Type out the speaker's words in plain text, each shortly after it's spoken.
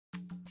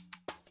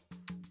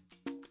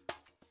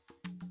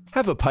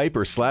Have a pipe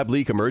or slab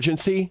leak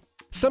emergency?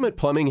 Summit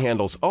Plumbing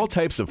handles all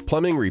types of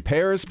plumbing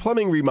repairs,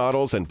 plumbing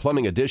remodels, and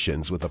plumbing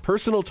additions with a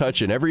personal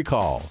touch in every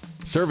call.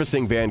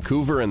 Servicing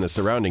Vancouver and the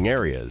surrounding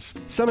areas,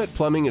 Summit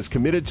Plumbing is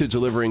committed to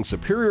delivering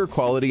superior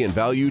quality and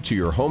value to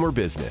your home or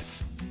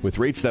business. With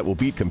rates that will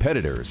beat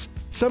competitors,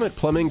 Summit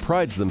Plumbing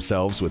prides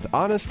themselves with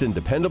honest and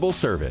dependable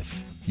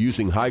service.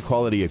 Using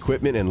high-quality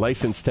equipment and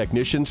licensed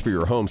technicians for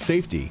your home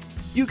safety,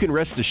 you can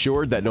rest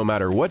assured that no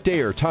matter what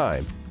day or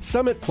time,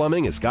 Summit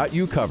Plumbing has got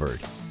you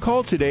covered.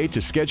 Call today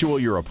to schedule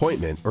your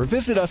appointment or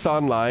visit us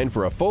online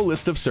for a full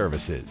list of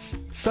services.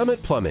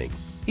 Summit Plumbing,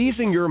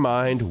 easing your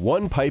mind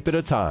one pipe at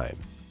a time.